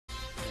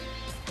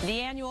The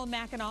annual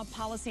Mackinac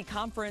Policy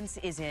Conference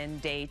is in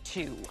day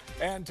 2.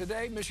 And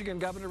today, Michigan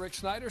Governor Rick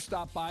Snyder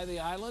stopped by the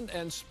island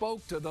and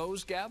spoke to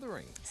those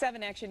gathering.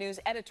 7 Action News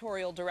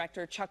editorial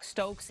director Chuck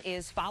Stokes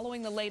is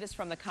following the latest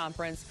from the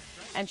conference.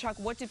 And Chuck,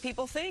 what did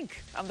people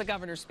think of the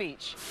governor's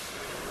speech?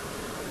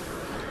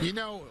 You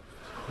know,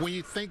 when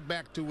you think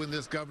back to when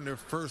this governor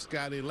first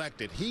got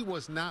elected, he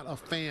was not a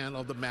fan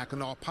of the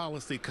Mackinac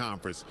Policy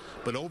Conference.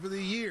 But over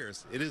the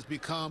years, it has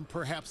become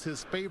perhaps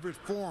his favorite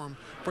forum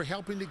for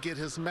helping to get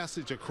his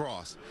message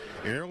across.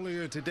 And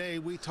earlier today,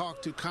 we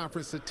talked to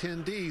conference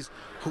attendees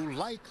who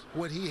liked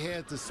what he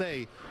had to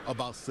say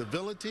about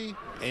civility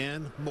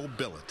and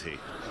mobility.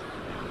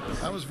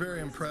 I was very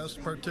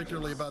impressed,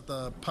 particularly about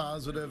the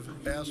positive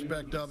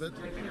aspect of it.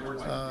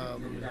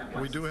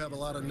 We do have a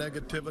lot of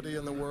negativity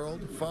in the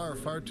world,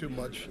 far too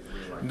much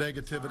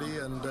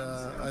negativity, and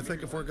I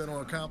think if we're going to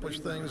accomplish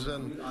things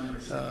and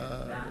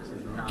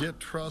get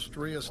trust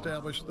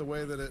reestablished the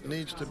way that it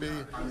needs to be,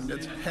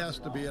 it has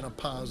to be in a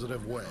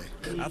positive way.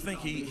 I think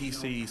he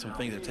sees some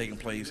things that are taking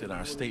place in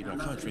our state and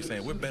our country,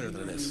 saying we're better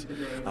than this,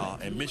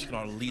 and Michigan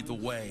ought to lead the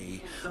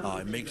way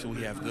and make sure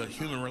we have good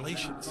human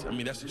relations. I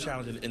mean, that's the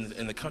challenge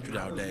in the country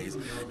nowadays.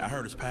 I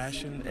heard his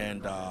passion,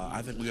 and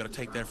I think we got to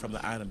take that from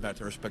the island back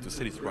to respective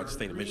cities throughout the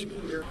state of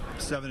Michigan.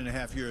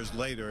 7.5 years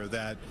later,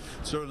 that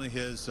certainly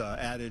his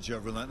adage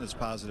of relentless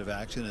positive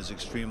action is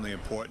extremely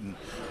important.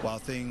 While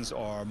things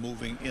are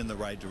moving in the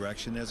right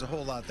direction, there's a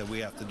whole lot that we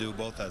have to do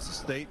both as a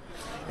state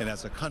and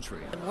as a country.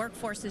 The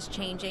workforce is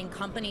changing,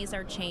 companies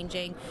are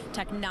changing,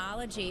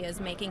 technology is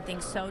making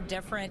things so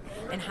different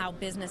in how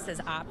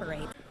businesses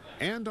operate.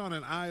 And on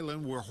an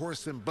island where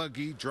horse and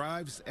buggy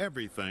drives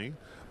everything,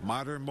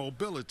 modern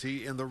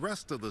mobility in the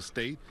rest of the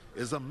state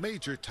is a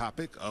major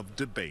topic of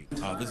debate.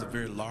 This is a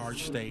very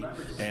large state,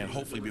 and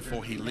hopefully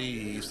before he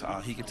leaves,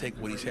 he can take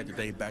what he said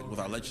today back with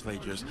our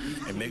legislators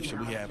and make sure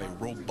we have a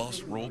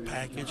robust road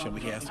package and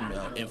we have some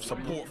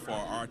support for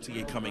our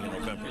RTA coming in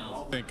November.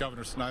 I think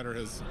Governor Snyder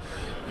has,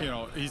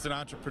 he's an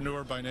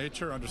entrepreneur by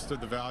nature, understood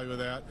the value of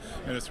that,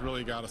 and it's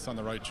really got us on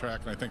the right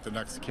track, and I think the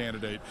next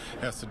candidate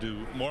has to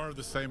do more of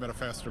the same at a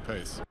faster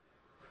pace.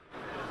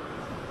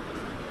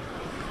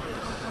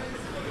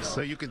 So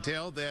you can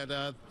tell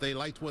that they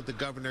liked what the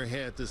governor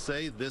had to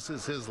say. This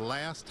is his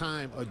last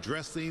time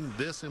addressing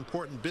this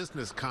important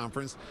business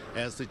conference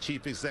as the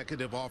chief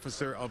executive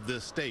officer of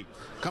this state.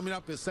 Coming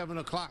up at 7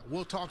 o'clock,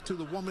 we'll talk to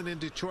the woman in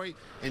Detroit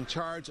in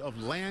charge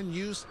of land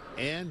use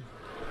and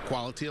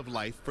quality of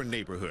life for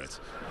neighborhoods.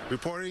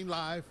 Reporting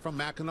live from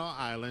Mackinac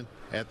Island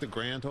at the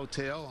Grand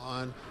Hotel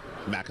on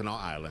Mackinac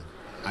Island,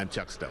 I'm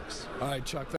Chuck Stokes. All right, Chuck.